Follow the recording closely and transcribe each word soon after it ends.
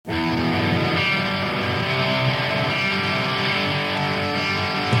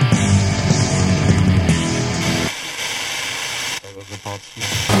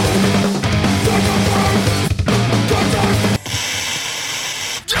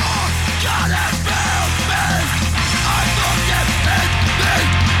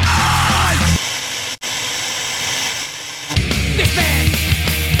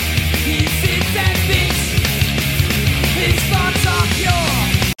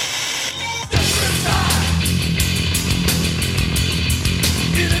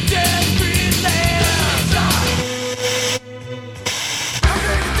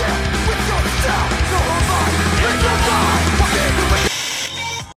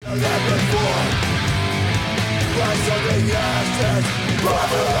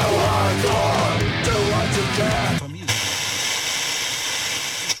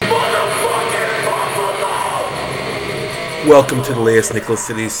Welcome to the latest Nicholas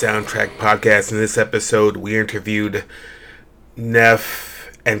City Soundtrack Podcast. In this episode, we interviewed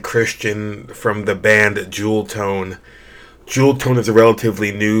Neff and Christian from the band Jewel Tone. Jewel Tone is a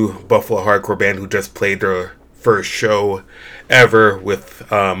relatively new Buffalo hardcore band who just played their first show ever with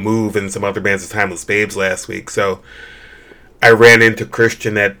Move and some other bands, Timeless Babez, last week. So I ran into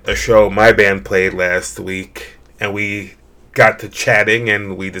Christian at a show my band played last week, and we got to chatting,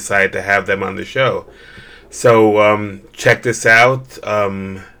 and we decided to have them on the show. So check this out.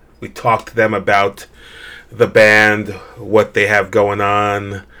 We talked to them about the band, what they have going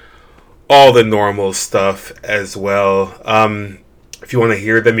on, all the normal stuff as well. If you want to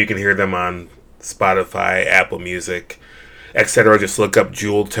hear them, you can hear them on Spotify, Apple Music, etc. Just look up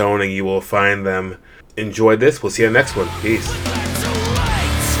Jewel Tone and you will find them. Enjoy this. We'll see you in the next one. Peace.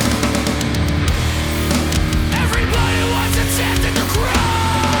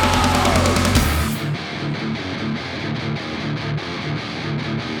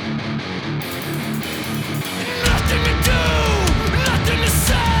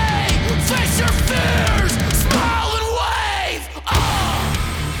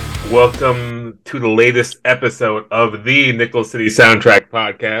 Welcome to the latest episode of the Nicholas City Soundtrack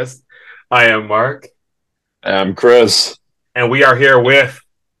Podcast. I am Mark. I'm Chris. And we are here with...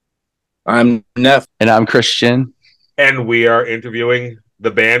 I'm Neff. And I'm Christian. And we are interviewing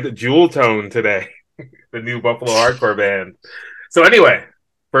the band Jewel Tone today. The new Buffalo hardcore band. So anyway,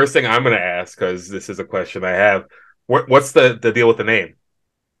 first thing I'm going to ask, because this is a question I have, what's the deal with the name?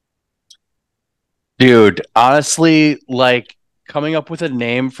 Dude, honestly, coming up with a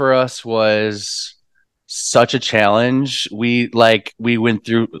name for us was such a challenge. We went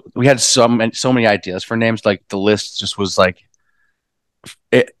through, we had so many ideas for names. Like the list just was I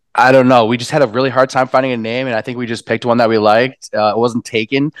don't know. We just had a really hard time finding a name, and I think we just picked one that we liked. It wasn't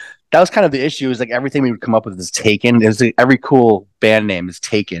taken. That was kind of the issue. Is everything we would come up with is taken. It was every cool band name is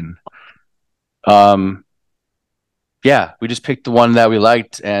taken. Yeah, we just picked the one that we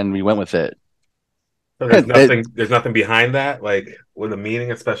liked and we went with it. So there's nothing behind that, with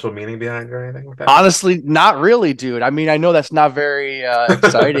a special meaning behind it or anything like that? Honestly, not really, dude. I mean, I know that's not very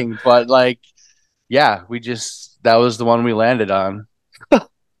exciting, but yeah, that was the one we landed on.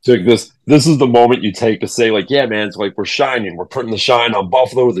 So this is the moment you take to say, yeah, man, it's we're shining. We're putting the shine on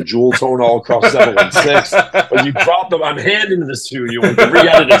Buffalo with the Jewel Tone all across 716. But you dropped them. I'm handing this to you. We can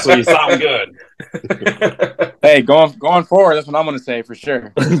re-edit it so you sound good. Hey, going forward, that's what I'm going to say for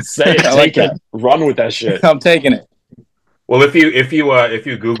sure. Say it. Take it. Run with that shit. I'm taking it. Well, if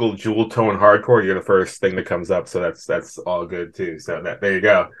you Google Jewel Tone hardcore, you're the first thing that comes up. So that's all good too. So there you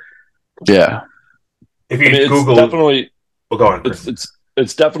go. Yeah. If you Google, definitely. Well, go on.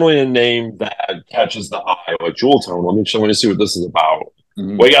 It's definitely a name that catches the eye, like Jewel Tone. Let me see what this is about.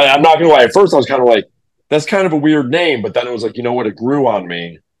 Mm-hmm. Well, yeah, I'm not gonna lie. At first, I was kind of that's kind of a weird name, but then it was you know what? It grew on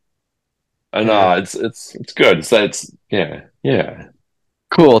me, and it's good. It's yeah.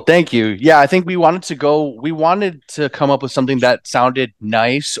 Cool, thank you. Yeah, I think we wanted to come up with something that sounded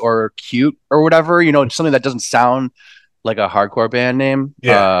nice or cute or whatever. Something that doesn't sound like a hardcore band name.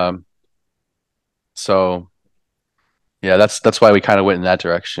 Yeah. So. Yeah, that's why we kind of went in that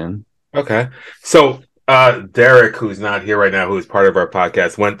direction. Okay. So Derek, who's not here right now, who's part of our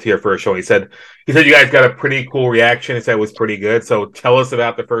podcast, went to your first show. He said you guys got a pretty cool reaction. He said it was pretty good. So tell us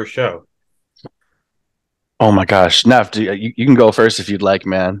about the first show. Oh my gosh. Neff, you can go first if you'd like,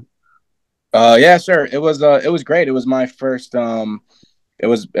 man. Yeah, sure. It was great. It was my first it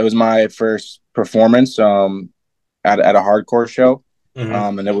was my first performance at a hardcore show.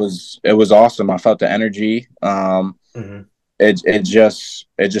 Mm-hmm. And it was awesome. I felt the energy. Mm-hmm. It just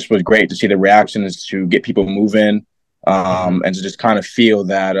was great to see the reactions, to get people moving, and to just kind of feel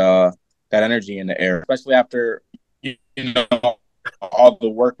that energy in the air, especially after all the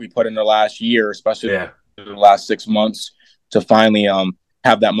work we put in the last year, especially the last 6 months, to finally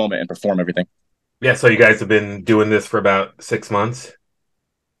have that moment and perform everything. Yeah, so you guys have been doing this for about 6 months?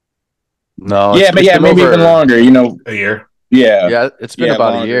 No, maybe even longer. A year. Yeah, it's been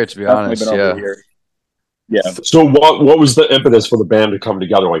about a year, to be honest. Yeah. Yeah. So what was the impetus for the band to come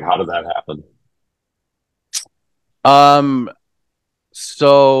together? How did that happen?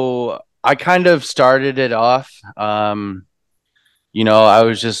 So I kind of started it off. I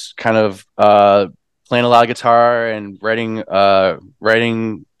was just kind of playing a lot of guitar and writing,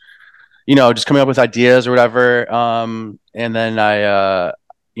 just coming up with ideas or whatever. And then I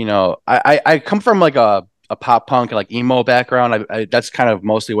come from a pop punk, emo background. That's kind of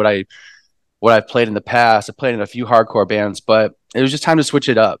mostly what I what I've played in the past. I played in a few hardcore bands, but it was just time to switch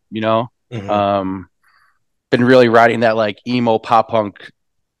it up, you know? Been really riding that like emo pop punk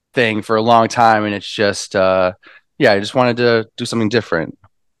thing for a long time, and it's just I just wanted to do something different.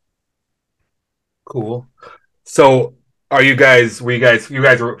 Cool. So were you guys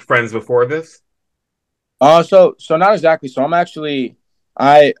were friends before this? So not exactly. So I'm actually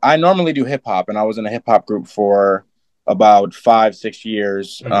I normally do hip hop, and I was in a hip hop group for about 5-6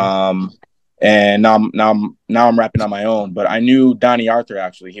 years. And now I'm rapping on my own. But I knew Donnie Arthur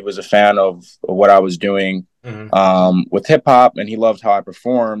actually. He was a fan of what I was doing with hip hop, and he loved how I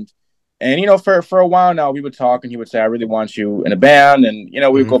performed. And for a while now, we would talk, and he would say, "I really want you in a band," and we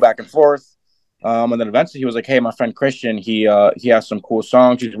would go back and forth. And then eventually, he was like, "Hey, my friend Christian, he has some cool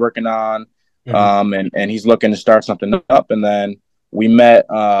songs he's working on, and he's looking to start something up." And then we met.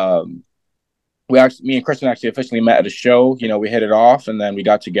 Me and Christian actually officially met at a show. We hit it off, and then we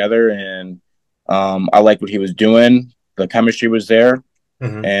got together, and I liked what he was doing. The chemistry was there,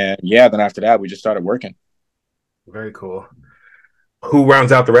 and then after that, we just started working. Very cool. Who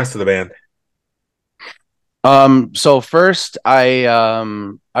rounds out the rest of the band? So first I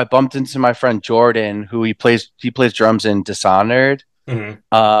bumped into my friend Jordan, who he plays drums in Dishonored.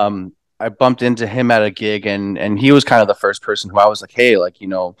 I bumped into him at a gig, and he was kind of the first person who I was like, hey, like,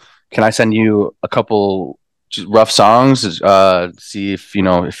 can I send you a couple rough songs, see if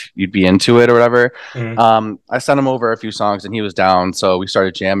you'd be into it or whatever. I sent him over a few songs, and he was down, so we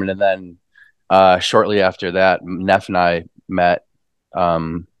started jamming. And then shortly after that, Neff and I met.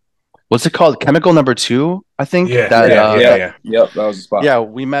 What's it called? Chemical Number 2, I think. Yep, that was the spot. Yeah,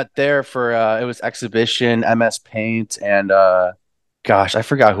 we met there for it was Exhibition, MS Paint, and gosh, I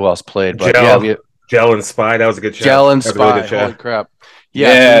forgot who else played. But Gel and Spy. That was a good show. Gel and Spy. Really holy crap!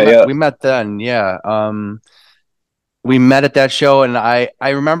 We met then. Yeah, we met at that show, and I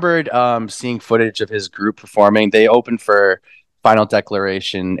remembered seeing footage of his group performing. They opened for Final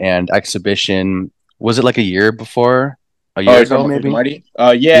Declaration and Exhibition. Was it like a year before? A year ago, maybe.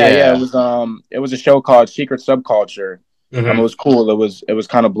 It was a show called Secret Subculture. It was cool. It was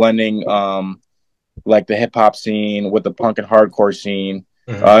kind of blending like the hip hop scene with the punk and hardcore scene,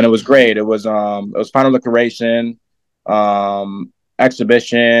 and it was great. It was Final Declaration,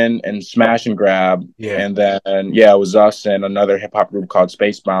 Exhibition, and Smash and Grab, and then it was us and another hip hop group called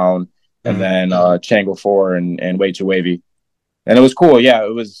Spacebound, and then Chango 4 and Way Too Wavy, and it was cool. Yeah,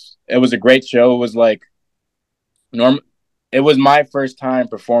 it was a great show. It was like it was my first time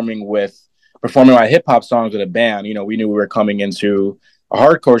performing my hip hop songs with a band. We knew we were coming into a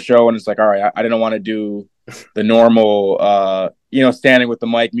hardcore show, and it's like, all right, I didn't want to do the normal, standing with the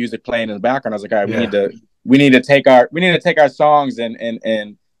mic, music playing in the background. I was like, all right, we need to take our songs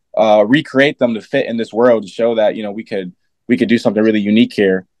and recreate them to fit in this world, to show that we could do something really unique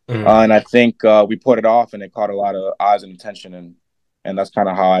here. And I think we put it off, and it caught a lot of eyes and attention, and that's kind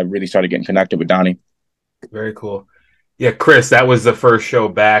of how I really started getting connected with Donnie. Very cool. Yeah, Chris, that was the first show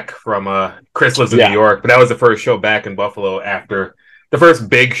back from Chris lives in New York, but that was the first show back in Buffalo after the first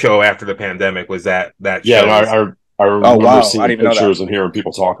big show after the pandemic. Was that show? Yeah, I remember seeing pictures and hearing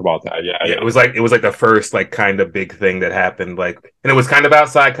people talk about that. Yeah. It was like the first like kind of big thing that happened, like, and it was kind of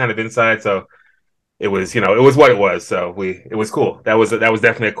outside, kind of inside, so it was it was what it was. So it was cool. That was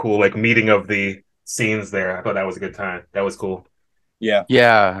definitely a cool like meeting of the scenes there. I thought that was a good time. That was cool.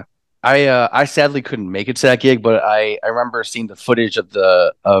 Yeah. I sadly couldn't make it to that gig, but I remember seeing the footage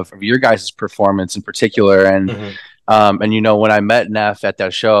of your guys' performance in particular, and when I met Neff at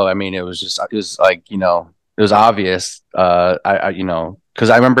that show, I mean, it was like it was obvious, because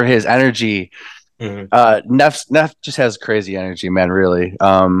I remember his energy. Neff just has crazy energy, man, really.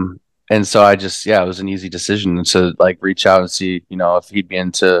 And so it was an easy decision to like reach out and see if he'd be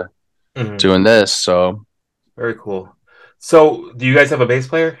into doing this. So very cool. So, do you guys have a bass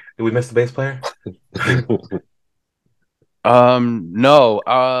player? Did we miss the bass player?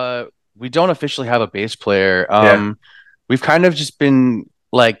 No. We don't officially have a bass player. We've kind of just been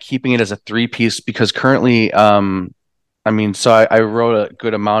like keeping it as a 3-piece because currently, I wrote a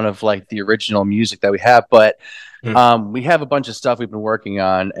good amount of like the original music that we have, but we have a bunch of stuff we've been working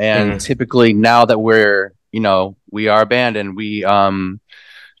on, and typically now that we are a band, and we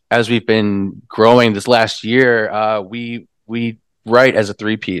as we've been growing this last year, we write as a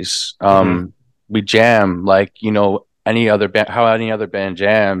 3-piece. We jam like any other band, how any other band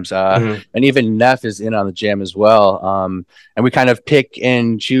jams, and even Neff is in on the jam as well. And we kind of pick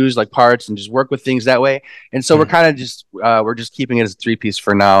and choose like parts and just work with things that way. And so we're kind of just we're just keeping it as a 3-piece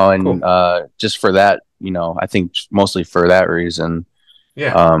for now, and just for that, I think mostly for that reason.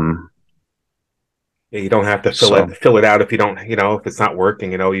 Yeah, you don't have to So fill it out if you don't, if it's not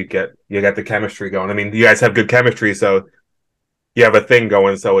working, you got the chemistry going. I mean, you guys have good chemistry, so you have a thing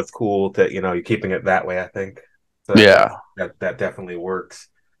going, so it's cool to, you're keeping it that way, I think. So yeah, that definitely works.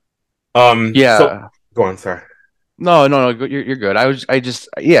 So yeah. go on, sorry. No, you're good. We just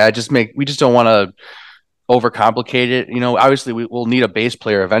don't want to overcomplicate it. Obviously we'll need a bass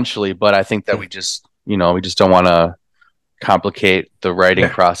player eventually, but I think that we just don't want to complicate the writing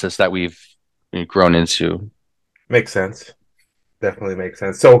Yeah, process that we've grown into. makes sense. Definitely makes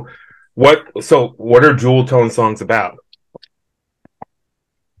sense. So what are Jewel Tone songs about?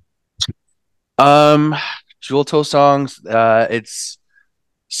 Um, Jewel Toe songs. It's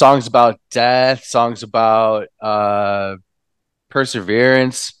songs about death, songs about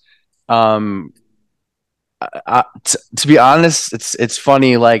perseverance. Um, to be honest, it's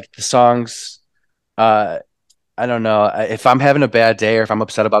funny. Like the songs, uh, I don't know if I'm having a bad day or if I'm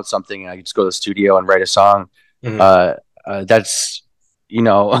upset about something, I just go to the studio and write a song. Mm-hmm. That's you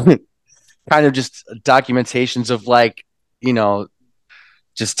know kind of just documentations of like you know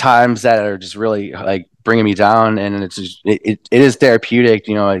just times that are just really like bringing me down, and it's just, it is therapeutic.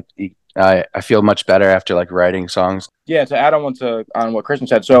 I feel much better after like writing songs. Yeah, to add on what Christian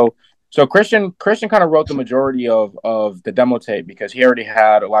said. So Christian kind of wrote the majority of the demo tape because he already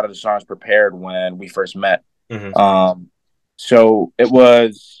had a lot of the songs prepared when we first met. Mm-hmm. So it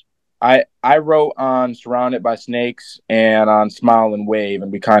was I wrote on Surrounded by Snakes and on Smile and Wave,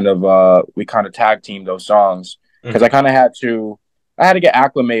 and we kind of tag teamed those songs because Mm-hmm. I had to get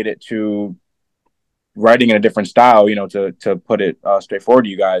acclimated to writing in a different style, to put it straightforward to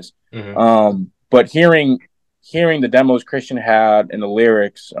you guys. Mm-hmm. But hearing the demos Christian had and the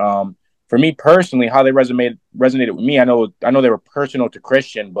lyrics, for me personally, how they resonated with me. I know they were personal to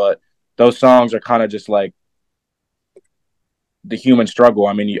Christian, but those songs are kind of just like the human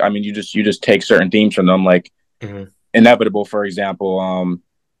struggle. You just take certain themes from them, like Mm-hmm. inevitable, for example.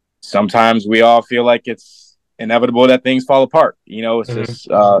 Sometimes we all feel like it's inevitable that things fall apart. It's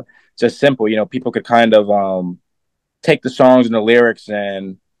Mm-hmm. just simple. People could kind of take the songs and the lyrics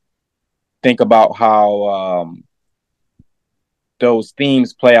and think about how those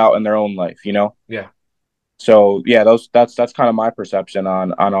themes play out in their own life. Yeah. So yeah, that's kind of my perception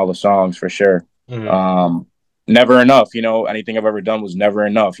on all the songs for sure. Mm-hmm. Never enough. Anything I've ever done was never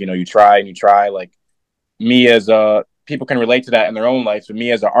enough. You try and you try. Like me as a people can relate to that in their own lives. But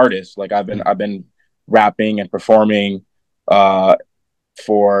me as an artist, like I've been rapping and performing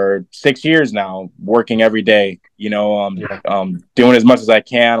for 6 years now, working every day. Yeah. Doing as much as I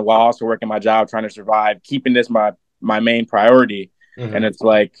can while also working my job, trying to survive, keeping this my main priority. Mm-hmm. And it's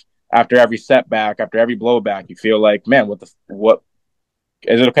like after every setback, after every blowback, you feel like, man, what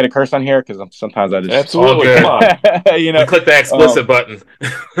is it okay to curse on here? Because sometimes I just Absolutely. Come on. Click the explicit button.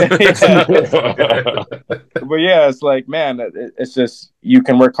 But yeah, it's like, man, it's just you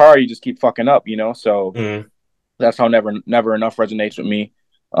can work hard, you just keep fucking up. So Mm-hmm. that's how never enough resonates with me.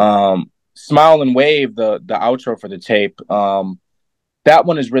 Smile and Wave, the outro for the tape. That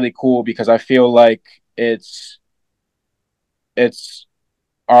one is really cool because I feel like it's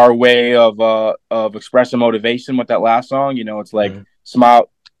our way of expressing motivation with that last song. It's like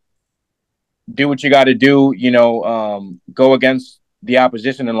smile, do what you got to do. Go against the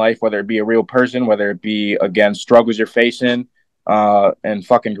opposition in life, whether it be a real person, whether it be against struggles you're facing, and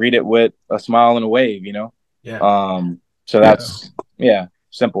fucking greet it with a smile and a wave. Yeah. So that's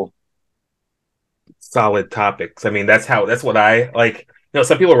simple. Solid topics. I mean, that's what I like.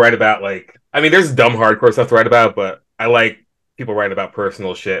 Some people write about like, I mean, there's dumb hardcore stuff to write about, but I like people writing about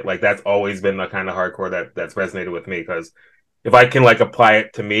personal shit. Like that's always been the kind of hardcore that's resonated with me because if I can like apply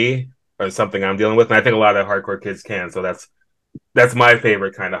it to me or something I'm dealing with, and I think a lot of hardcore kids can, so that's my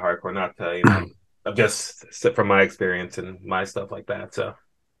favorite kind of hardcore. Not to just from my experience and my stuff like that. So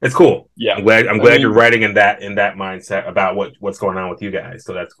it's cool. Yeah, I'm glad you're writing in that mindset about what's going on with you guys.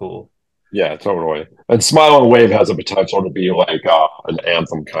 So that's cool. Yeah, totally. And Smile and Wave has a potential to be like an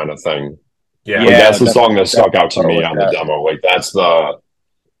anthem kind of thing. Yeah, like, that's the song that stuck out to me on the demo. Like that's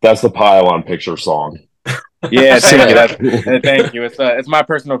the pile on picture song. Yeah, thank you. Thank you. It's my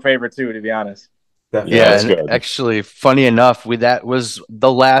personal favorite too, to be honest. Definitely. Yeah, and good. Actually, funny enough, that was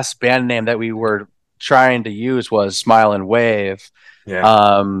the last band name that we were trying to use was Smile and Wave.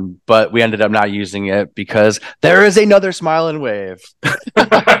 Yeah. But we ended up not using it because there is another Smile and Wave.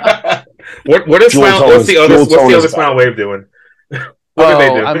 What is Smile? What's the other Smile Wave doing? What do they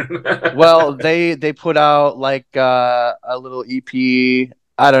do? Well, they put out like a little EP.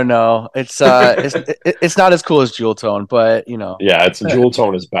 I don't know. It's not as cool as Jewel Tone, but yeah, Jewel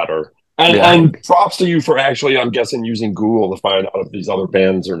Tone is better. And props to you for actually, I'm guessing, using Google to find out if these other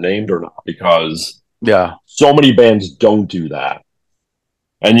bands are named or not, because Yeah. So many bands don't do that.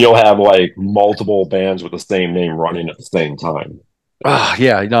 And you'll have like multiple bands with the same name running at the same time.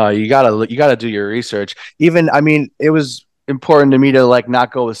 Yeah, no, you gotta do your research. Even, I mean, it was important to me to like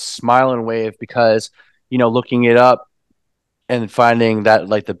not go with Smile and Wave because, looking it up and finding that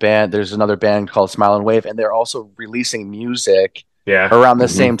like there's another band called Smile and Wave, and they're also releasing music around the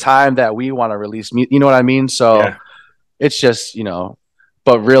same time that we want to release. You know what I mean? So it's just,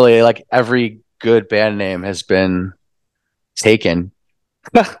 but really, like every good band name has been taken.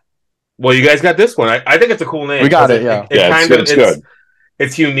 Well, you guys got this one. I think it's a cool name. We got it. Yeah. It's good.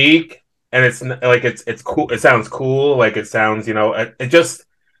 It's unique, and it's cool. It sounds cool. Like it sounds,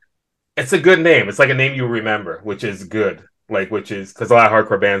 it's a good name. It's like a name you remember, which is good. Like, which is because a lot of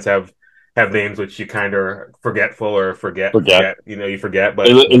hardcore bands have names which you kind of forgetful or forget. You forget. But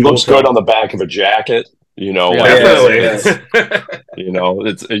it looks good on the back of a jacket. Definitely.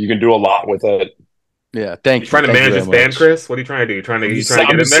 It's you can do a lot with it. Yeah, thank you. Trying to manage this band, Chris? What are you trying to do? You trying to get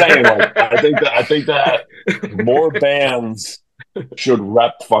in there? I think that more bands should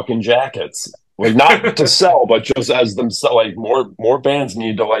rep fucking jackets. Like not to sell, but just as themselves. Like more bands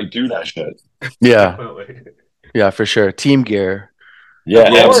need to like do that shit. Yeah, yeah, for sure. Team gear. Yeah,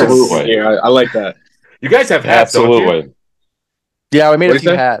 absolutely. Yeah, I like that. You guys have hats, absolutely. Don't you? Yeah, we made a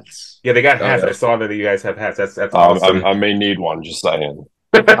few hats. Yeah, they got hats. I saw that you guys have hats. That's awesome. I may need one. Just saying.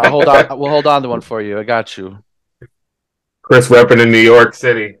 Hold on. We'll hold on to one for you. I got you. Chris repping in New York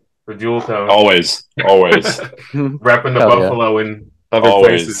City for Jewel Tone. Always. Repping the Buffalo and other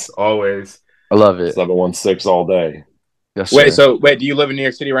places. Always. I love it. 716 all day. Yes, wait, do you live in New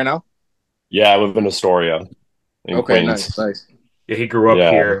York City right now? Yeah, I live in Astoria. In Queens. Nice. Yeah, he grew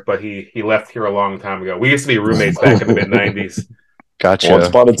up here, but he left here a long time ago. We used to be roommates back in the mid-90s. Gotcha. Once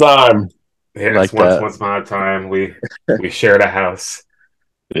upon a time. Yeah, like once upon a time, we shared a house.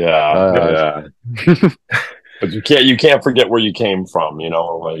 Yeah. But you can't forget where you came from,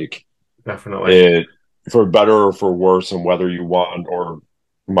 like definitely. For better or for worse, and whether you want or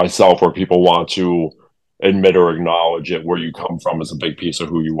myself or people want to admit or acknowledge it, where you come from is a big piece of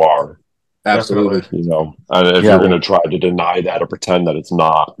who you are. Absolutely. And if you're going to try to deny that or pretend that it's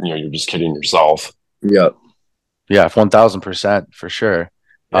not, you're just kidding yourself. Yep. Yeah, 1000% for sure.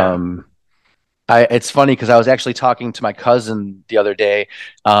 Yeah. It's funny because I was actually talking to my cousin the other day,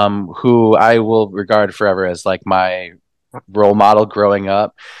 who I will regard forever as like my role model growing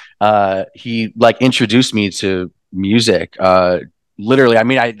up. He like introduced me to music. Literally, I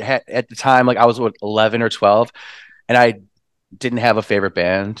mean, I had at the time, like I was 11 or 12, and I didn't have a favorite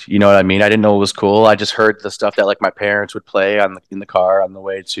band. You know what I mean? I didn't know it was cool. I just heard the stuff that like my parents would play in the car on the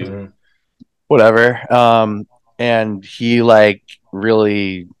way to whatever. And he like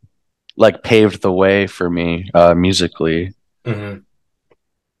really like paved the way for me musically. Mm-hmm.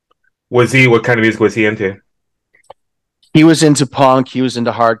 What kind of music was he into? He was into punk. He was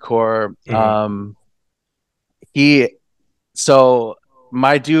into hardcore. So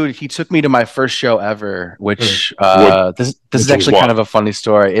my dude, he took me to my first show ever, which this is actually kind of a funny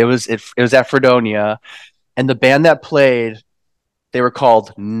story. It was at Fredonia, and the band that played, they were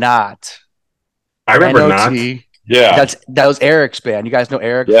called Not. I remember Not. Yeah, that was Eric's band. You guys know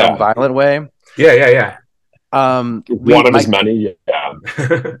Eric from Violent Way? Yeah. One of his many,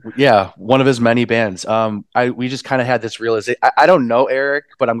 yeah, one of his many bands. We just kind of had this realization. I don't know Eric,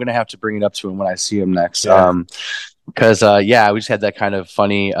 but I'm gonna have to bring it up to him when I see him next. Because we just had that kind of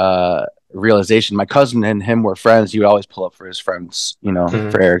funny realization. My cousin and him were friends. He would always pull up for his friends,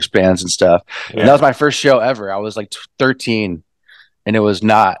 for Eric's bands and stuff. Yeah. And that was my first show ever. I was like 13, and it was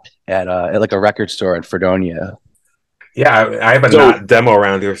Not at like a record store in Fredonia. Yeah, I have a Not demo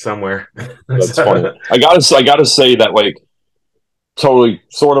around here somewhere. That's funny. I gotta say that, like, totally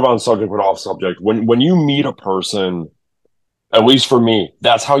sort of on subject but off subject. When you meet a person, at least for me,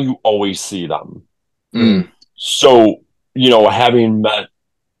 that's how you always see them. So, having met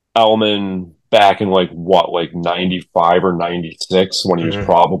Elman back in like 95 or 96 when he was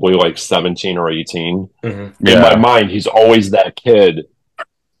probably like 17 or 18. In my mind, he's always that kid.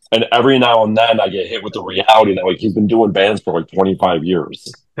 And every now and then I get hit with the reality that like he's been doing bands for like 25 years.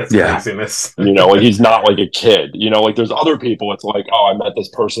 That's craziness. Like he's not like a kid. Like there's other people, it's like, oh, I met this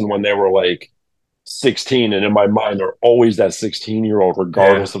person when they were like 16, and in my mind they're always that 16-year-old,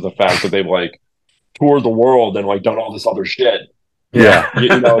 regardless of the fact that they've like toured the world and like done all this other shit.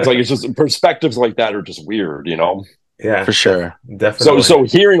 It's like, it's just perspectives like that are just weird. Yeah, for sure. Definitely. So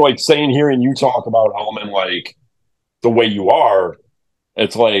hearing you talk about Elman like the way you are,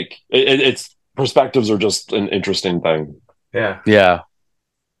 it's like it's perspectives are just an interesting thing. Yeah.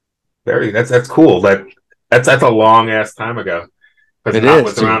 That's cool. That's a long ass time ago. Because Knot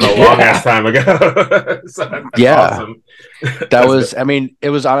was around a long ass time ago. So that's awesome. That was, I mean, it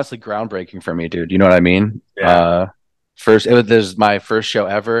was honestly groundbreaking for me, dude. You know what I mean? Yeah. This was my first show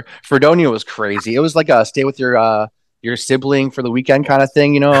ever. Fredonia was crazy. It was like a stay with your sibling for the weekend kind of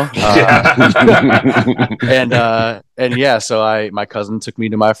thing, you know? And yeah, so my cousin took me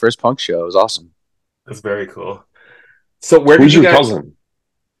to my first punk show. It was awesome. That's very cool. So who's your cousin?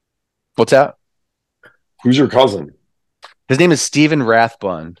 What's that? Who's your cousin? His name is Steven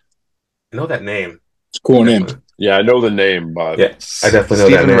Rathbun. I know that name. It's a cool name. Yeah, I know the name, but yeah, I definitely know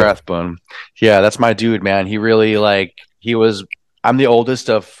Steven that name. Rathbun. Yeah, that's my dude, man. He really I'm the oldest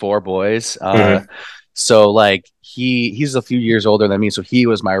of 4 boys. So like he's a few years older than me, so he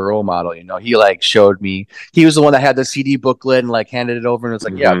was my role model, you know. He like showed me. He was the one that had the CD booklet and like handed it over and was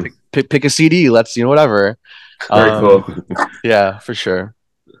like, yeah, pick a CD, let's, you know, whatever. Very cool. Yeah, for sure.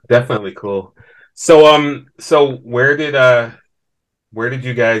 Definitely cool. So where did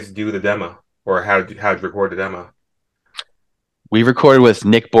you guys do the demo, or how'd you record the demo? We recorded with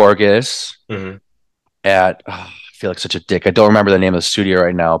Nick Borges at I feel like such a dick. I don't remember the name of the studio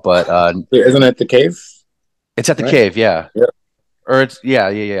right now, but isn't it the Cave? It's at the Cave, yeah. Or it's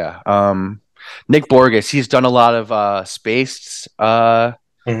yeah. Nick Borges, he's done a lot of Spaced. They're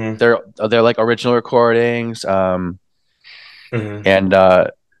like original recordings. And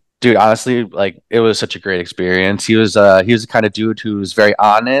dude, honestly, like it was such a great experience. He was the kind of dude who's very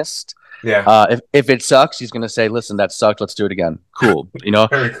honest. Yeah. If it sucks, he's gonna say, "Listen, that sucked. Let's do it again." Cool, you know.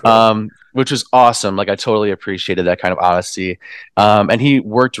 Very cool. Which was awesome. Like I totally appreciated that kind of honesty. And he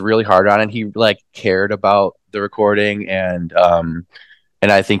worked really hard on it. He like cared about the recording, and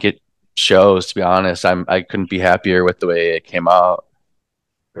I think it shows. To be honest, I couldn't be happier with the way it came out.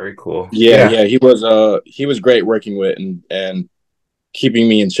 Very cool. Yeah. He was great working with and keeping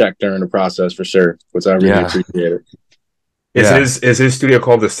me in check during the process for sure, which I really appreciated. Is his studio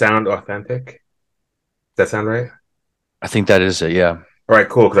called The Sound Authentic? Does that sound right? I think that is it. Yeah. All right,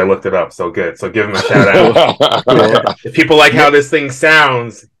 cool. Because I looked it up. So good. So give him a shout out. If people like how this thing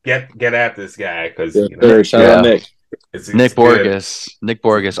sounds, get at this guy because shout out Nick. Nick Borges. Nick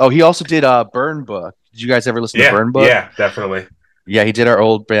Borges. Oh, he also did Burn Book. Did you guys ever listen to Burn Book? Yeah, definitely. Yeah, he did our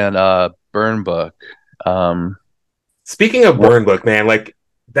old band Burn Book. Speaking of Burn Book, man, like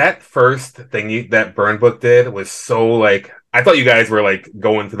that first thing that Burn Book did was so like I thought you guys were like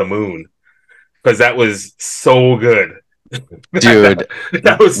going to the moon because that was so good. Dude,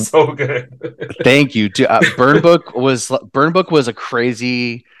 that was so good. Thank you. Burn Book was a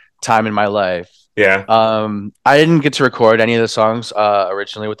crazy time in my life. Yeah. I didn't get to record any of the songs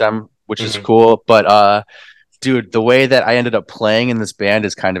originally with them, which is cool. But dude, the way that I ended up playing in this band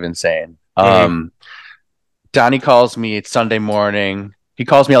is kind of insane. Donnie calls me. It's Sunday morning. He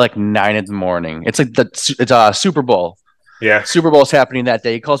calls me at like 9 a.m. It's like it's Super Bowl. Yeah. Super Bowl is happening that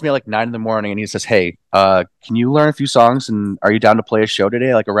day. He calls me at like 9 a.m. and he says, "Hey, can you learn a few songs? And are you down to play a show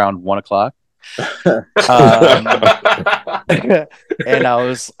today, like around 1 o'clock?" And I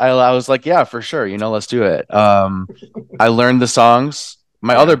was like, "Yeah, for sure. You know, let's do it." I learned the songs.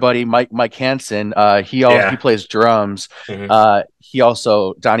 My other buddy, Mike Hansen, he plays drums.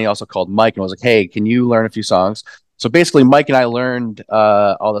 Donnie also called Mike and was like, "Hey, can you learn a few songs?" So basically, Mike and I learned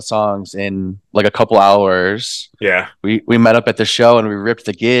all the songs in like a couple hours. Yeah. We met up at the show and we ripped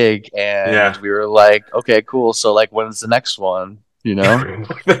the gig and we were like, okay, cool. So like, when's the next one? You know?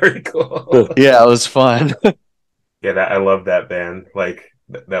 Very cool. Yeah, it was fun. Yeah, I love that band. Like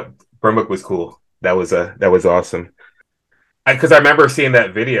that Burn Book was cool. That was awesome. Because I remember seeing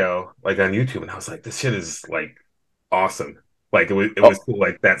that video like on YouTube and I was like, this shit is like awesome. Like it was cool.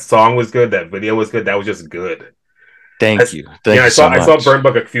 Like that song was good. That video was good. That was just good. Thank you. I saw Burn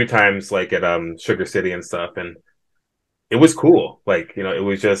Book a few times, like at Sugar City and stuff, and it was cool. Like it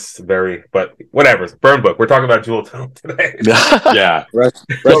was just very. But whatever, Burn Book. We're talking about Jewel Tone today. Yeah, rest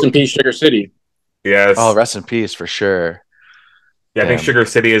in peace, Sugar City. Yes. Oh, rest in peace for sure. Yeah, I think Sugar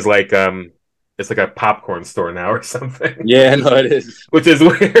City is like it's like a popcorn store now or something. Yeah, no, it is. Which is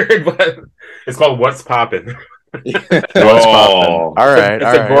weird, but it's called What's Poppin'. What's poppin'? All right,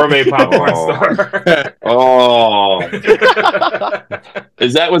 it's a gourmet popcorn store.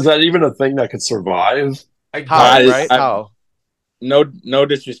 Was that even a thing that could survive? How? No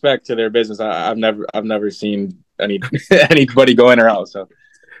disrespect to their business. I've never seen anybody go in or out. So,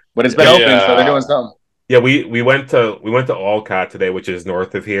 but it's been open, so they're doing something. Yeah, we went to Alcott today, which is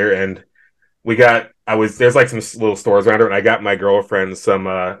north of here, and there's like some little stores around it, and I got my girlfriend some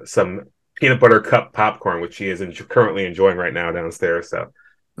peanut butter cup popcorn, which she is currently enjoying right now downstairs. So,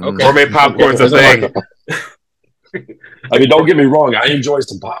 gourmet popcorn's a thing. I mean, don't get me wrong. I enjoy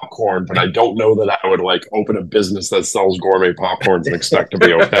some popcorn, but I don't know that I would like open a business that sells gourmet popcorns and expect to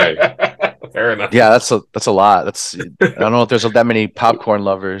be okay. Fair enough. Yeah, that's a lot. I don't know if there's that many popcorn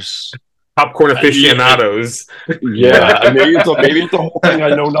lovers. Popcorn aficionados. Yeah, maybe it's a whole thing I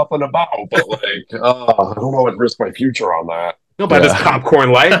know nothing about, but like, I don't know. I'd risk my future on that. I know about this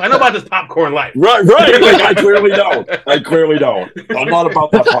popcorn life. I know about this popcorn life. Right. Like, I clearly don't. I'm not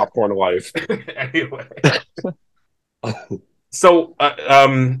about that popcorn life. Anyway. So,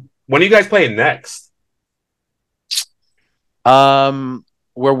 when are you guys playing next?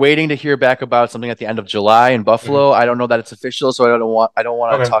 We're waiting to hear back about something at the end of July in Buffalo. I don't know that it's official, so I don't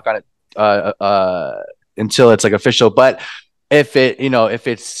want to talk on it until it's like official. But if it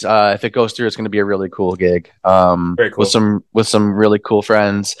goes through, it's going to be a really cool gig. Very cool. With some really cool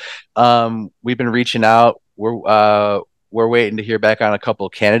friends. We've been reaching out. We're waiting to hear back on a couple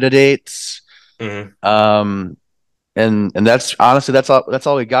of Canada dates. Mm-hmm. And that's honestly that's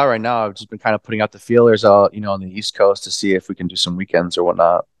all we got right now. I've just been kind of putting out the feelers out, on the East Coast to see if we can do some weekends or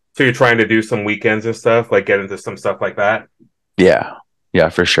whatnot. So you're trying to do some weekends and stuff, like get into some stuff like that? Yeah,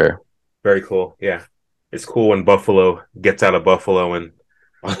 for sure. Very cool. Yeah. It's cool when Buffalo gets out of Buffalo and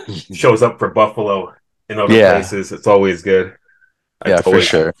shows up for Buffalo in other places. It's always good. For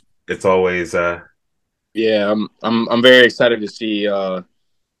sure. It's always yeah, I'm very excited to see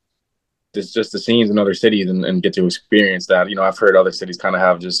just the scenes in other cities and get to experience that. I've heard other cities kind of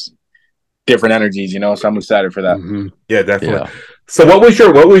have just different energies, so I'm excited for that. Mm-hmm. Yeah, definitely. Yeah. So what was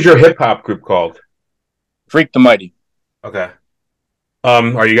your hip hop group called? Freak the Mighty. Okay.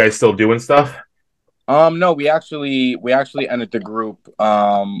 Are you guys still doing stuff? No, we actually ended the group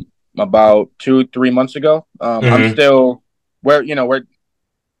about 2-3 months ago. I'm still we're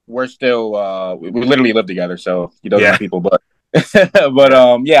still we literally live together, so you don't know people, but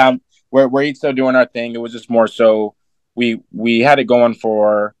yeah, we're still doing our thing. It was just more so we had it going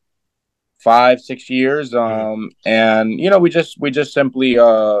for 5-6 years, and we just simply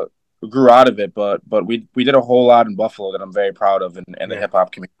grew out of it, but we did a whole lot in Buffalo that I'm very proud of in the hip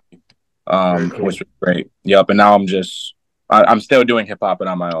hop community, cool. Which was great. Yep, and now I'm still doing hip hop and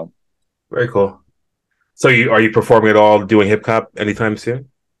on my own. Very cool. So are you performing at all, doing hip hop anytime soon?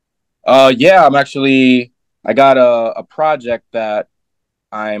 Yeah, I got a project that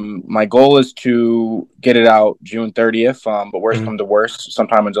my goal is to get it out June 30th. But worst come to worst,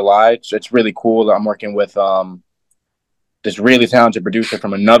 sometime in July. It's really cool that I'm working with this really talented producer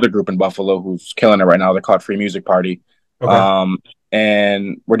from another group in Buffalo who's killing it right now. They're called Free Music Party. Okay.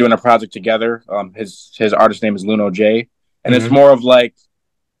 And we're doing a project together. His artist name is Luno J, and it's more of like,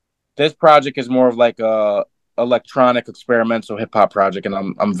 this project is more of like a electronic experimental hip hop project, and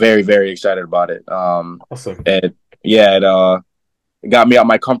I'm very, very excited about it. Awesome. It got me out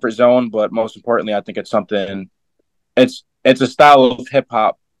my comfort zone, but most importantly, I think it's a style of hip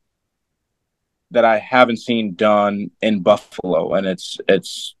hop that I haven't seen done in Buffalo, and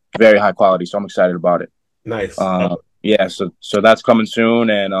it's very high quality. So I'm excited about it. Nice. Yeah. So that's coming soon,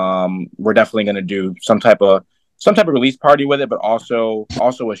 and we're definitely going to do some type of release party with it, but also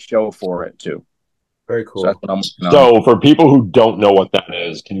a show for it too. Very cool. So that's what I'm working on. So for people who don't know what that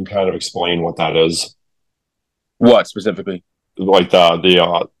is, can you kind of explain what that is? What specifically? Like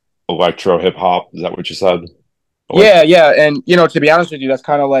the electro hip hop, is that what you said? Yeah, and to be honest with you, that's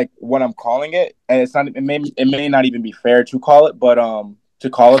kind of like what I'm calling it, and it may not even be fair to call it, but to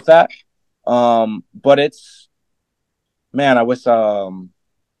call it that, but it's, man, I wish I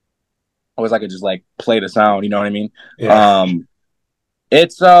could just like play the sound, you know what I mean? Yeah.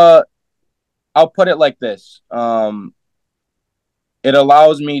 It's I'll put it like this, it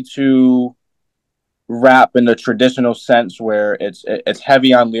allows me to rap in the traditional sense where it's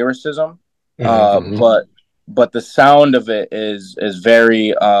heavy on lyricism, but the sound of it is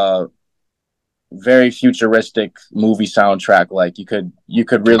very very futuristic movie soundtrack. Like you could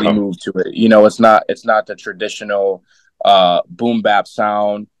really move to it. It's not the traditional boom bap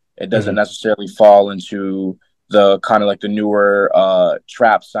sound. It doesn't necessarily fall into the kind of like the newer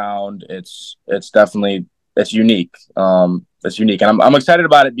trap sound. It's definitely, it's unique. It's unique, and I'm excited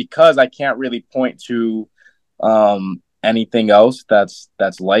about it because I can't really point to anything else that's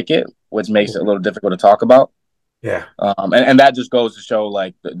like it, which makes it a little difficult to talk about. Yeah. And that just goes to show,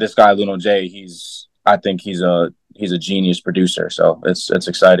 like, this guy Luno J, I think he's a genius producer. So it's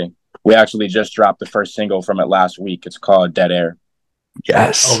exciting. We actually just dropped the first single from it last week. It's called Dead Air.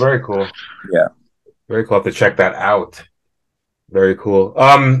 Yes. Oh, very cool. Yeah. Very cool. I have to check that out. Very cool.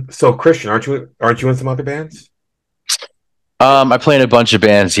 So Christian, aren't you in some other bands? I play in a bunch of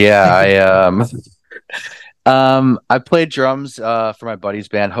bands. Yeah. I played drums for my buddy's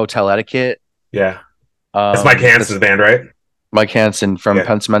band, Hotel Etiquette. Yeah. That's Mike Hanson's band, right? Mike Hansen from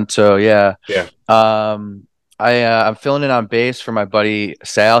Pensamento. Yeah. I'm filling in on bass for my buddy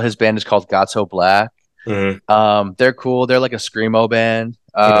Sal. His band is called Gato Black. They're cool. They're like a screamo band.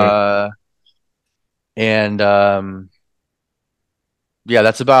 And yeah,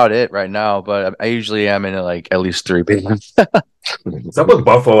 that's about it right now. But I usually am in like at least 3 bands. What's up with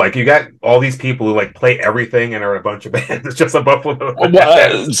Buffalo? Like, you got all these people who like play everything and are in a bunch of bands. It's just a Buffalo.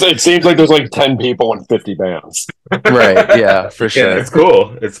 It seems like there's like 10 people and 50 bands. Right? Yeah, for sure. It's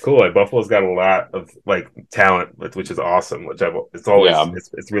cool. It's cool. Like, Buffalo's got a lot of like talent, which is awesome. It's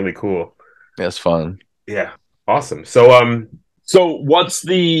always it's really cool. Yeah, it's fun. Yeah, awesome. So what's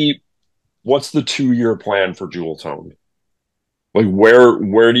the 2-year plan for Jewel Tone? Like,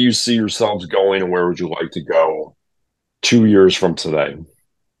 where do you see yourselves going, and where would you like to go 2 years from today?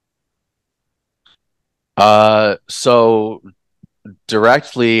 So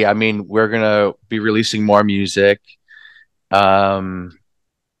directly, I mean, we're gonna be releasing more music. And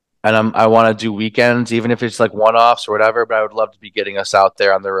I want to do weekends, even if it's like one-offs or whatever, but I would love to be getting us out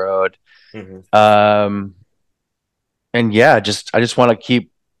there on the road. And yeah, I just want to keep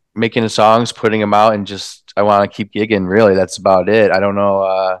making the songs, putting them out, and I want to keep gigging. Really, that's about it. I don't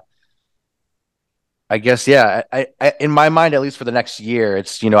know. I guess, yeah. I in my mind, at least for the next year,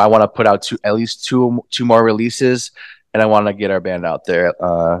 it's, I want to put out at least two more releases, and I want to get our band out there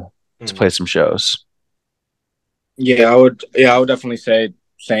to play some shows. Yeah, I would definitely say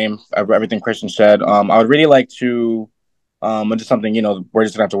same. Everything Christian said. I would really like to, just something, we're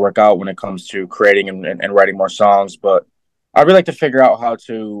just gonna have to work out when it comes to creating and writing more songs. But I'd really like to figure out how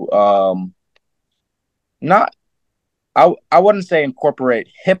to, I wouldn't say incorporate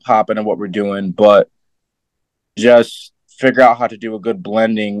hip hop into what we're doing, but just figure out how to do a good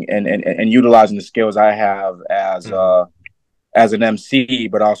blending and utilizing the skills I have as an MC,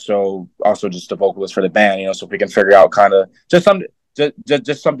 but also just a vocalist for the band. So if we can figure out kind of just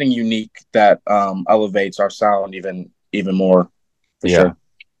something unique that elevates our sound even more. For sure.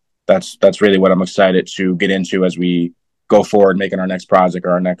 That's really what I'm excited to get into as we go forward, making our next project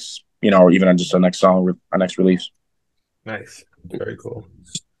or our next, or even just our next song, our next release. Nice. Very cool.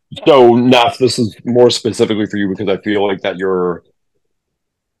 So, Naf, this is more specifically for you because I feel like that you're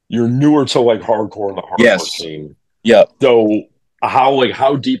newer to like hardcore and the hardcore scene. Yeah. So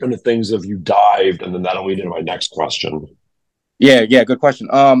how deep into things have you dived? And then that'll lead into my next question. Yeah, good question.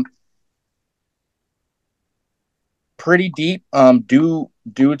 Pretty deep. Due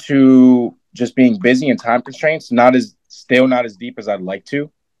to just being busy and time constraints, still not as deep as I'd like to.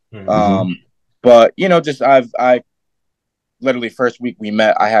 But I literally first week we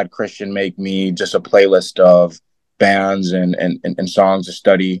met, I had Christian make me just a playlist of bands and songs to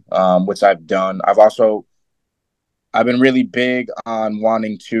study, which I've done. I've been really big on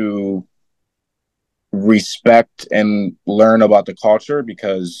wanting to respect and learn about the culture,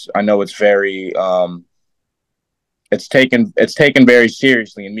 because I know it's very it's taken very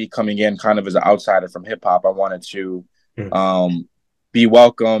seriously, and me coming in kind of as an outsider from hip hop, I wanted to be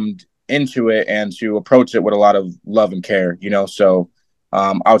welcomed into it and to approach it with a lot of love and care, so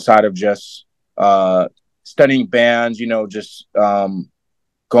outside of just studying bands, just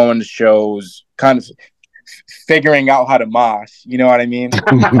going to shows, kind of figuring out how to mosh, you know what I mean? For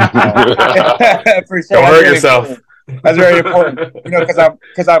sure. Don't hurt yourself. Important. That's very important,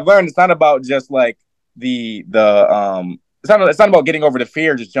 because I've learned it's not about just like the it's not about getting over the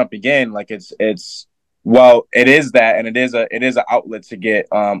fear, just jumping in. Like it is that, and it is an outlet to get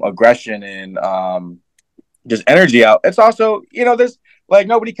aggression and just energy out. It's also, there's like,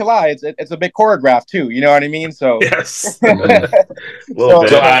 nobody can lie. It's a bit choreographed too. You know what I mean? So yes.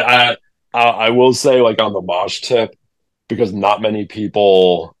 I will say, like, on the mosh tip, because not many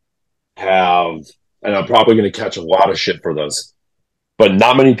people have, and I'm probably going to catch a lot of shit for this, but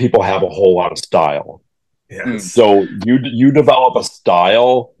not many people have a whole lot of style. Yes. So you develop a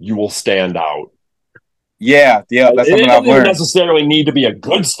style, you will stand out. Yeah, that's something I've learned. It doesn't necessarily need to be a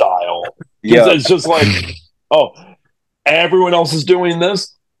good style. It's just like, oh, everyone else is doing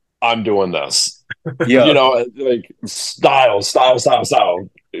this, I'm doing this. Yeah. Like style.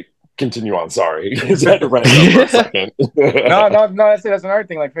 Continue on. Sorry, I had to write it up for a second. No. That's another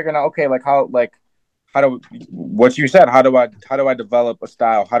thing. Like figuring out, okay, like how do what you said? How do I develop a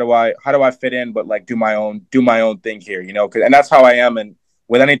style? How do I fit in, but like do my own thing here? And that's how I am, and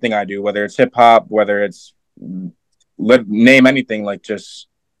with anything I do, whether it's hip hop, whether it's name anything, like just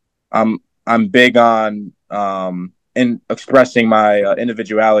I'm big on in expressing my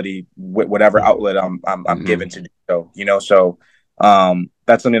individuality with whatever outlet I'm given to do. So, so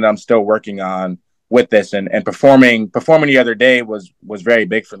that's something that I'm still working on. with this, and performing the other day was very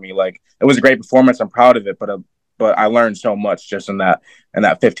big for me. Like, it was a great performance. I'm proud of it, but I learned so much just in that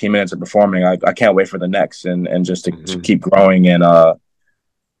 15 minutes of performing. I can't wait for the next, and just to keep growing, and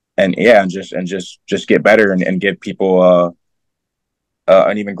just get better, and give people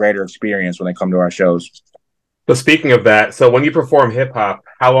an even greater experience when they come to our shows. So speaking of that, so when you perform hip hop,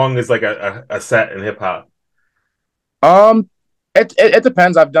 how long is like a set in hip hop? It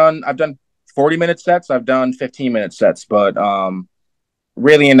depends. I've done 40-minute sets. I've done 15-minute sets, but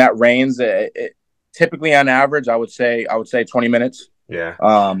really in that range. Typically, on average, I would say 20 minutes.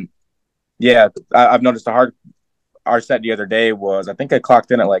 Yeah. Yeah. I've noticed our set the other day was, I think I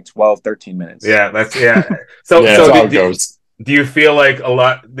clocked in at like 12, 13 minutes. Yeah, So yeah, so how it goes. Do you feel like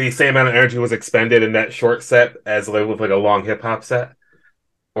the same amount of energy was expended in that short set as with like a long hip hop set,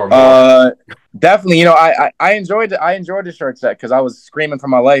 or more? Definitely. I enjoyed the short set because I was screaming for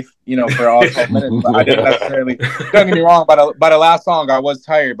my life, for all 12 minutes. But I didn't necessarily. Don't get me wrong. By the last song, I was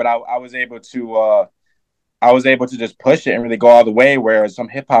tired, but I was able to just push it and really go all the way. Whereas some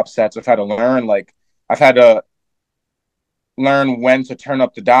hip hop sets, I've had to learn when to turn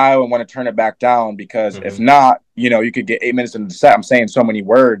up the dial and when to turn it back down, because if not, you could get 8 minutes into the set. I'm saying so many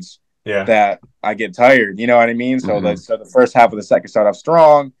words that I get tired. You know what I mean? So the first half of the set can start off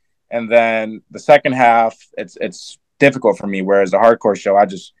strong, and then the second half it's difficult for me. Whereas the hardcore show, I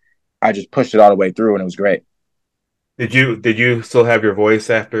just pushed it all the way through, and it was great. Did you still have your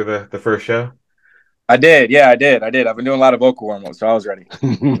voice after the first show? I did. Yeah, I did. I've been doing a lot of vocal warm-ups, so I was ready.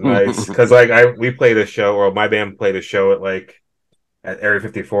 Nice, because we played a show, or my band played a show at Area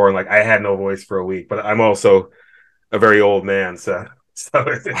 54, and like I had no voice for a week. But I'm also a very old man, so I'm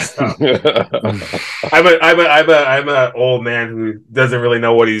a old man who doesn't really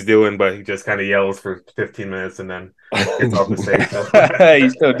know what he's doing, but he just kind of yells for 15 minutes and then gets off the stage. You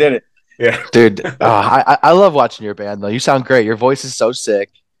still did it. Yeah, dude. I love watching your band though. You sound great. Your voice is so sick.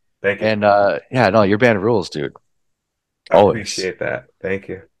 Thank you. And your band rules, dude. I appreciate that. Thank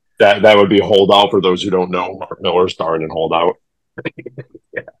you. That would be Holdout for those who don't know. Mark Miller starring in Holdout.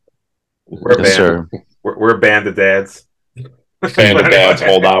 Yeah, we're a band of dads. Band of dads,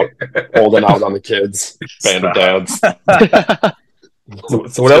 Holdout, holding out on the kids. Band of dads. So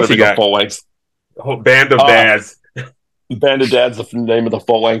what else you got? Full length. Band of dads. Band of dads. The name of the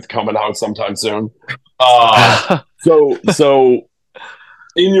full length coming out sometime soon. So.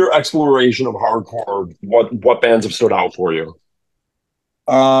 In your exploration of hardcore, what bands have stood out for you?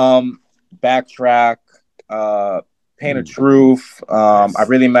 Backtrack, Pain of Truth. Nice. I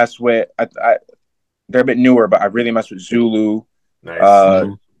really mess with. They're a bit newer, but I really mess with Zulu. Nice.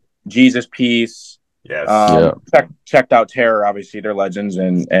 Jesus Peace. Yes. Checked out Terror. Obviously, they're legends,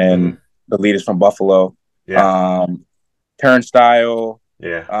 and the lead is from Buffalo. Yeah. Turnstile.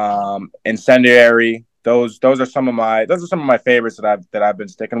 Yeah. Incendiary. Those are some of my favorites that I've been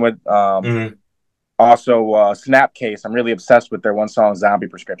sticking with. Also, Snapcase. I'm really obsessed with their one song "Zombie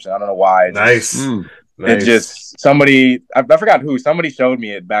Prescription." I don't know why. Nice. It just I forgot who. Somebody showed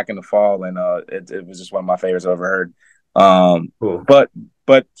me it back in the fall, and it was just one of my favorites I've ever heard. Cool.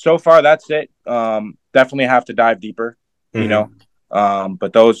 But so far that's it. Definitely have to dive deeper.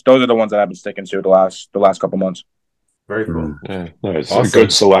 But those are the ones that I've been sticking to the last couple months. Very cool. Yeah, nice. Awesome.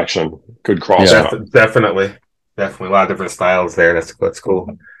 Good selection. Good cross. Definitely a lot of different styles there. That's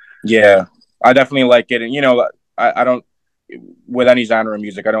cool. Yeah, I definitely like it, and I don't, with any genre of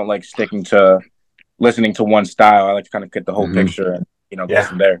music, I don't like sticking to listening to one style. I like to kind of get the whole picture and go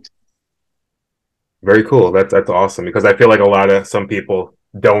from there. Very cool. That's awesome, because I feel like some people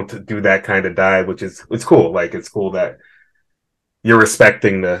don't do that kind of dive, which is it's cool. Like it's cool that you're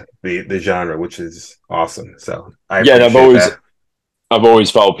respecting the genre, which is awesome. So I've always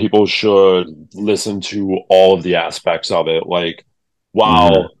felt people should listen to all of the aspects of it. Like,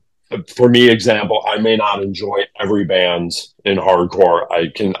 while for me, example, I may not enjoy every band in hardcore. I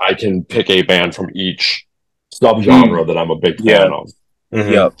can pick a band from each subgenre that I'm a big fan of.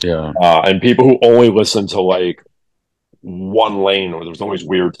 Yeah. And people who only listen to like one lane, or there's always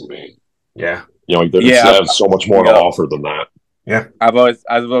weird to me. Yeah. They have so much more to offer than that. Yeah, I've always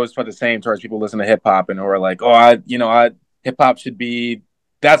felt the same towards people listening to hip hop and who are like, oh, hip hop should be.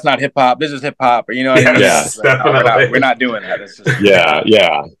 That's not hip hop. This is hip hop. Or, what I mean? Yes, like, definitely. We're not doing that. It's just, yeah.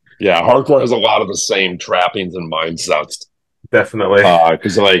 Hardcore has a lot of the same trappings and mindsets. Definitely,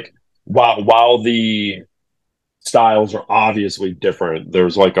 because like while the styles are obviously different,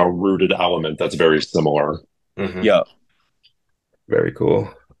 there's like a rooted element that's very similar. Yeah, very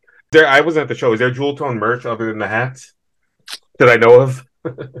cool. I wasn't at the show. Is there Jewel Tone merch other than the hats that I know of?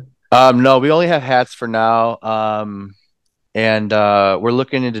 No, we only have hats for now. and we're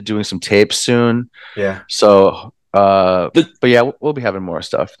looking into doing some tapes soon. Yeah. So, but yeah, we'll be having more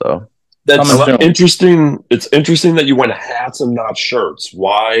stuff though. That's interesting. It's interesting that you went hats and not shirts.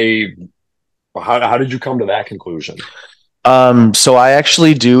 Why? How did you come to that conclusion? So I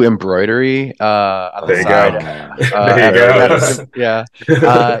actually do embroidery on the side.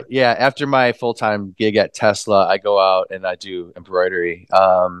 Yeah. After my full-time gig at Tesla, I go out and I do embroidery.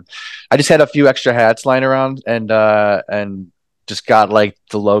 I just had a few extra hats lying around and just got like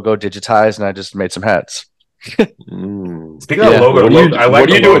the logo digitized, and I just made some hats. Speaking of logo, what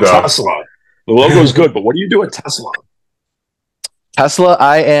do you do at Tesla? The logo is good, but what do you do at Tesla? Tesla,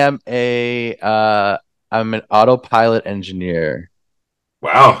 I am I'm an autopilot engineer.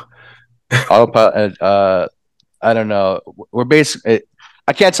 Wow. Autopilot. I don't know. We're basically.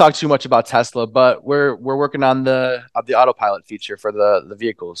 I can't talk too much about Tesla, but we're working on the autopilot feature for the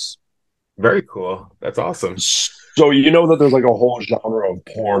vehicles. Very cool. That's awesome. So you know that there's like a whole genre of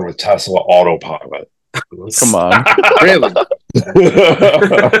porn with Tesla autopilot. Come on, really?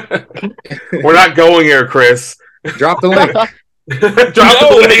 We're not going here, Chris. Drop the link. Drop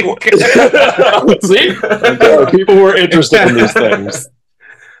the link. See, there are people who are interested in these things.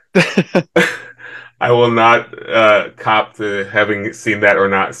 I will not cop to having seen that or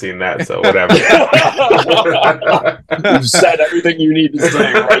not seen that. So whatever. You've said everything you need to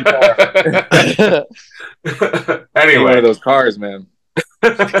say right there. Anyway, one of those cars, man.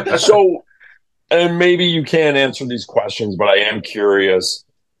 So, and maybe you can't answer these questions, but I am curious.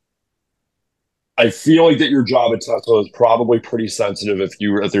 I feel like that your job at Tesla is probably pretty sensitive. If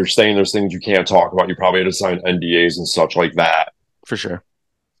they're saying there's things you can't talk about, you probably had to sign NDAs and such like that. For sure.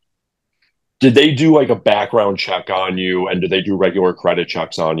 Did they do like a background check on you, and did they do regular credit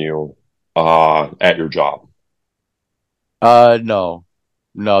checks on you at your job? No,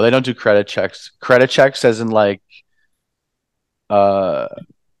 they don't do credit checks. Credit checks, as in like your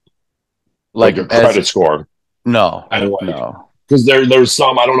credit score. No, no. Because there's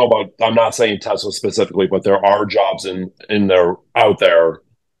some, I don't know about, I'm not saying Tesla specifically, but there are jobs out there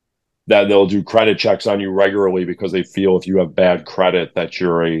that they'll do credit checks on you regularly because they feel if you have bad credit that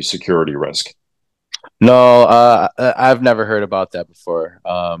you're a security risk. No, I've never heard about that before.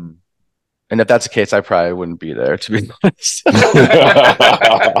 And if that's the case, I probably wouldn't be there, to be honest.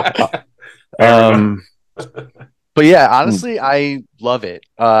 But yeah, honestly, I love it.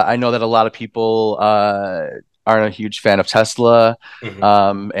 I know that a lot of people aren't a huge fan of Tesla,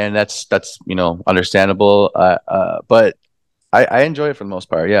 and that's understandable. But I enjoy it for the most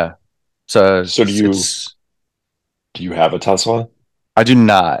part. Yeah. So do you have a Tesla? I do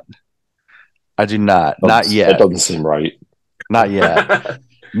not. Not yet. That doesn't seem right. Not yet.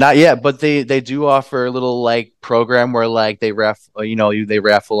 Not yet. But they do offer a little like program where like they raffle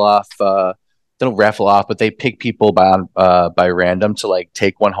off. They don't raffle off, but they pick people by random to like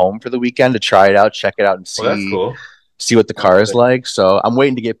take one home for the weekend to try it out, check it out, and see. Well, that's cool. See what the car is like. So I'm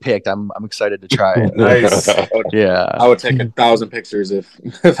waiting to get picked. I'm excited to try it. Nice. Yeah. I would take 1,000 pictures if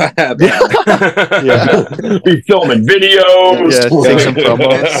I had that. Yeah. Be filming videos. Yeah, take some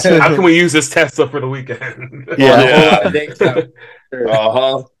promos. How can we use this Tesla for the weekend? Yeah.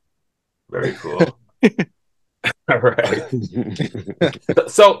 Very cool. All right.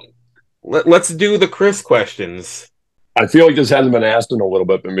 So let's do the Chris questions. I feel like this hasn't been asked in a little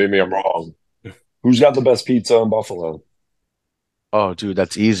bit, but maybe I'm wrong. Who's got the best pizza in Buffalo? Oh, dude,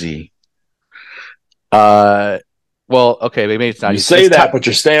 that's easy. Well, okay, maybe it's not. You say that, but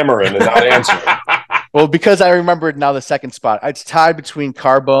you're stammering and not answering. Well, because I remembered now the second spot. It's tied between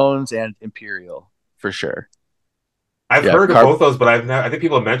Carbones and Imperial for sure. I've heard of both those, but I think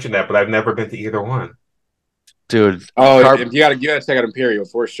people have mentioned that, but I've never been to either one. Dude, you gotta check out Imperial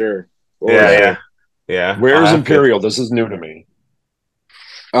for sure. Yeah. Where's Imperial? This is new to me.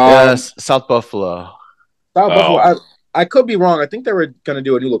 South Buffalo. Buffalo. I could be wrong. I think they were going to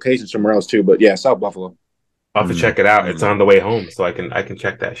do a new location somewhere else too. But yeah, South Buffalo. I'll have to check it out. It's on the way home, so I can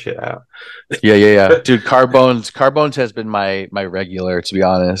check that shit out. Yeah. Dude, Carbones has been my regular, to be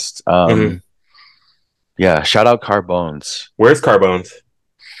honest. Yeah, shout out Carbones. Where's Carbones?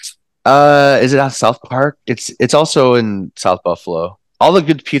 Is it on South Park? It's also in South Buffalo. All the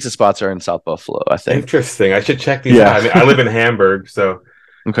good pizza spots are in South Buffalo, I think. Interesting. I should check these out. I mean, I live in Hamburg, so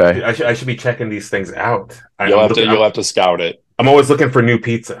okay. I should be checking these things out. You'll have to scout it. I'm always looking for new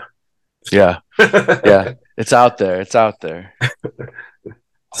pizza. Yeah. Yeah. It's out there.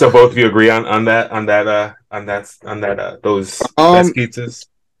 So both of you agree on those best pizzas?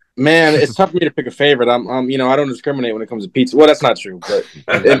 Man, it's tough for me to pick a favorite. I don't discriminate when it comes to pizza. Well, that's not true, but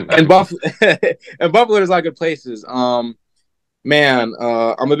in Buffalo, there's a lot of good places. Man,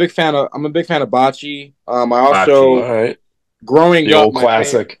 I'm a big fan of Bocce. I also, growing The up, old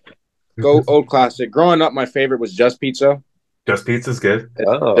classic. Old classic. Growing up, my favorite was Just Pizza. Just Pizza's good.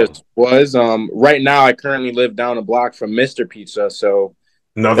 It was. Right now, I currently live down a block from Mr. Pizza, so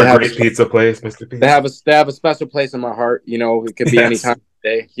Another great pizza place, Mr. Pizza. They have a special place in my heart. You know, it could be any time of the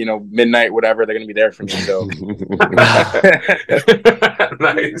day. You know, midnight, whatever. They're gonna be there for me. So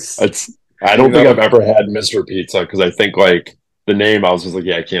nice. I don't think I've ever had Mr. Pizza because I think like the name. I was just like,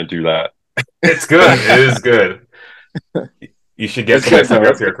 yeah, I can't do that. It's good. It is good. You should get some next time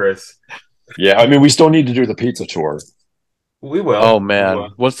you're up here, Chris. Yeah, I mean, we still need to do the pizza tour. We will. Oh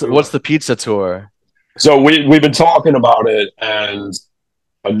man, what's the pizza tour? So we've been talking about it, and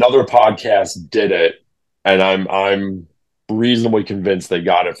another podcast did it, and I'm reasonably convinced they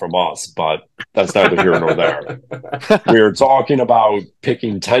got it from us, but that's neither here nor there. We were talking about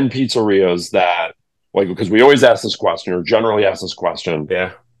picking 10 pizzerias that, like, because we always ask this question, or generally ask this question,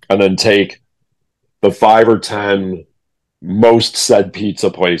 yeah, and then take the 5 or 10 most said pizza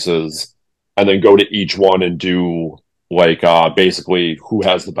places, and then go to each one and do like basically who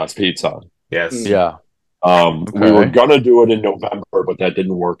has the best pizza. Yes. Yeah. Okay. We were gonna do it in November, but that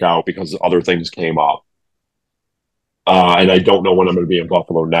didn't work out because other things came up. And I don't know when I'm going to be in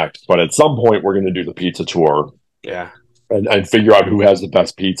Buffalo next, but at some point we're going to do the pizza tour. Yeah. And figure out who has the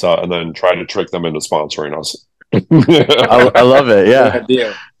best pizza and then try to trick them into sponsoring us. I love it. Yeah. Good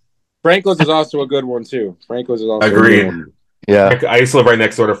idea. Franco's is also a good one too. Franco's is also agreed. A good one. Yeah. I used to live right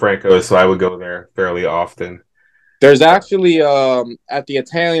next door to Franco's, so I would go there fairly often. There's actually at the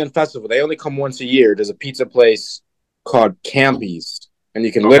Italian festival, they only come once a year. There's a pizza place called Campi's, and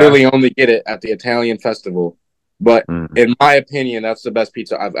you can literally only get it at the Italian festival. But in my opinion, that's the best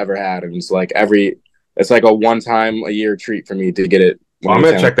pizza I've ever had, and it's like a one time a year treat for me to get it. Well, I'm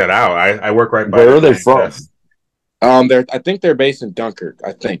gonna check that out. I work right by. Where are they from? I think they're based in Dunkirk.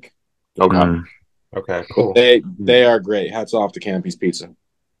 I think. Okay. Okay. Cool. They are great. Hats off to Campi's Pizza.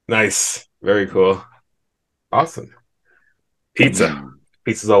 Nice. Very cool. Awesome. Pizza.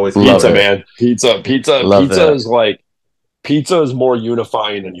 Pizza's always pizza, man. Pizza is like pizza is more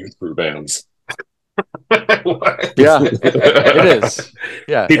unifying than youth crew bands. Yeah, it is.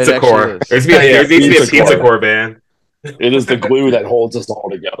 Yeah, Pizza Core. There needs to be a Pizza Core band. It is the glue that holds us all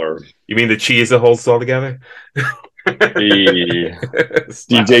together. You mean the cheese that holds us all together? DJ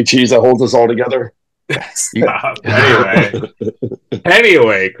Cheese that holds us all together. Stop.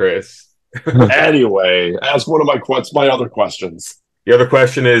 Anyway, Chris. Anyway, ask one of what's my other questions? The other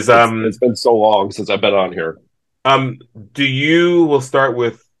question is it's been so long since I've been on here. We'll start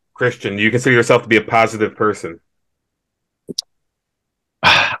with Christian. Do you consider yourself to be a positive person?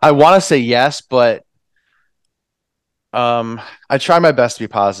 I want to say yes, but I try my best to be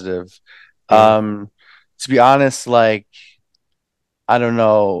positive. To be honest, like I don't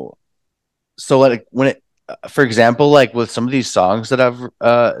know. So like when it, for example, like with some of these songs that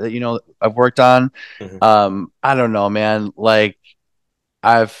I've worked on, I don't know, man. Like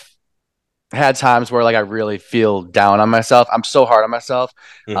I've had times where like I really feel down on myself. I'm so hard on myself.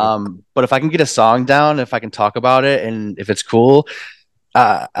 But if I can get a song down, if I can talk about it, and if it's cool,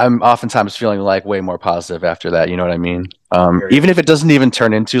 I'm oftentimes feeling like way more positive after that. You know what I mean? Even if it doesn't even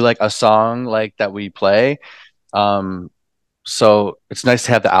turn into like a song like that we play. So it's nice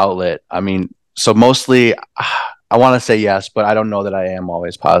to have the outlet. I mean, so mostly I want to say yes, but I don't know that I am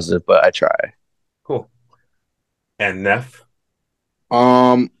always positive, but I try. Cool. And Neff?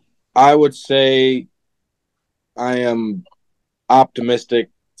 I would say I am optimistic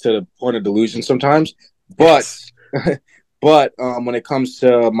to the point of delusion sometimes, but but when it comes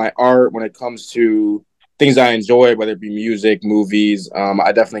to my art, when it comes to things I enjoy, whether it be music, movies,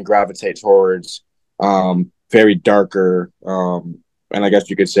 I definitely gravitate towards very darker, and I guess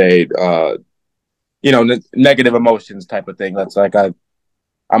you could say, negative emotions type of thing. That's like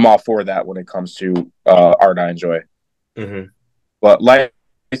I'm all for that when it comes to art I enjoy. But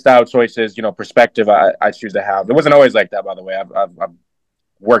lifestyle choices, perspective I choose to have. It wasn't always like that, by the way. I've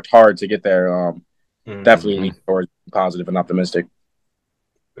worked hard to get there. Definitely towards positive and optimistic.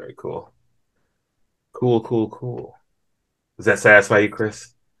 Very cool. Cool. Does that satisfy you,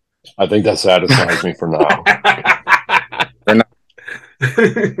 Chris? I think that satisfies me for now.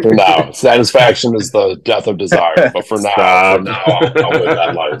 For now. Satisfaction is the death of desire. But for now, I'll live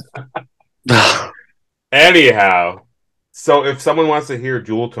that life. Anyhow, so if someone wants to hear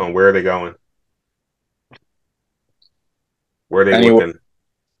Jewel Tone, where are they going? Where are they looking?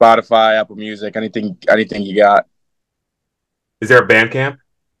 Spotify, Apple Music, anything you got. Is there a Bandcamp?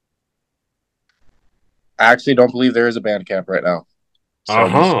 I actually don't believe there is a Bandcamp right now.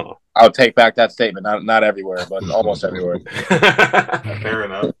 So I'll take back that statement. Not everywhere, but almost everywhere. Fair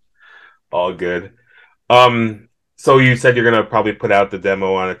enough. All good. So you said you're gonna probably put out the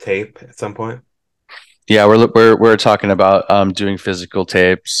demo on a tape at some point? Yeah, we're talking about doing physical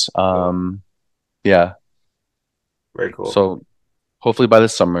tapes. Yeah. Very cool. So hopefully by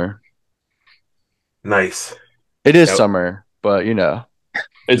this summer. Nice. It is summer, but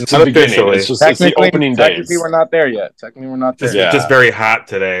It's not the beginning. officially. It's the opening Technically, days. we're not there yet. Just very hot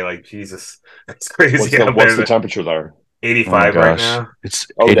today. Like Jesus, it's crazy. What's the temperature there? 85 right now. It's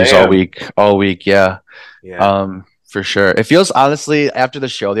 80s all week. Yeah. Yeah. For sure. It feels honestly after the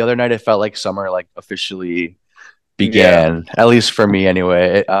show the other night, it felt like summer like officially began. At least for me,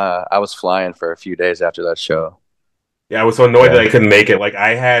 anyway. I was flying for a few days after that show. Yeah, I was so annoyed that I couldn't make it. Like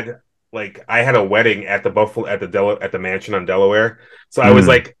I had a wedding at the mansion on Delaware, so I was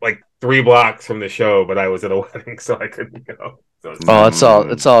like 3 blocks from the show, but I was at a wedding, so I couldn't go. So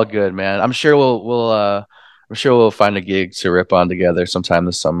it's all good, man. I'm sure we'll find a gig to rip on together sometime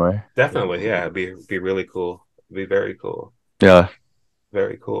this summer. Definitely, yeah. It'd be really cool. It'd be very cool. Yeah.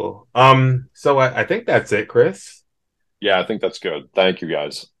 Very cool. So I think that's it, Chris. Yeah, I think that's good. Thank you,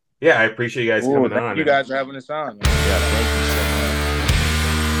 guys. Yeah, I appreciate you guys coming on. Thank you guys for having us on. Yeah, thank you so much.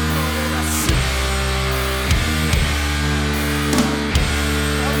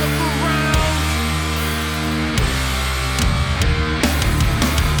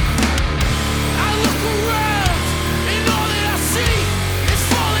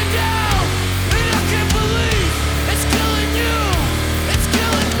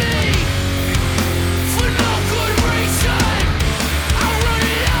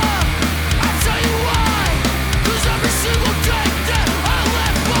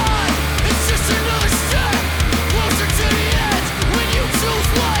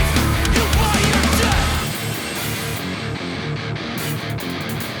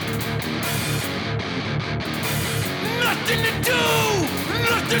 Nothing to do,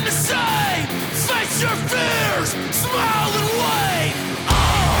 nothing to say. Face your fears, smile and wave.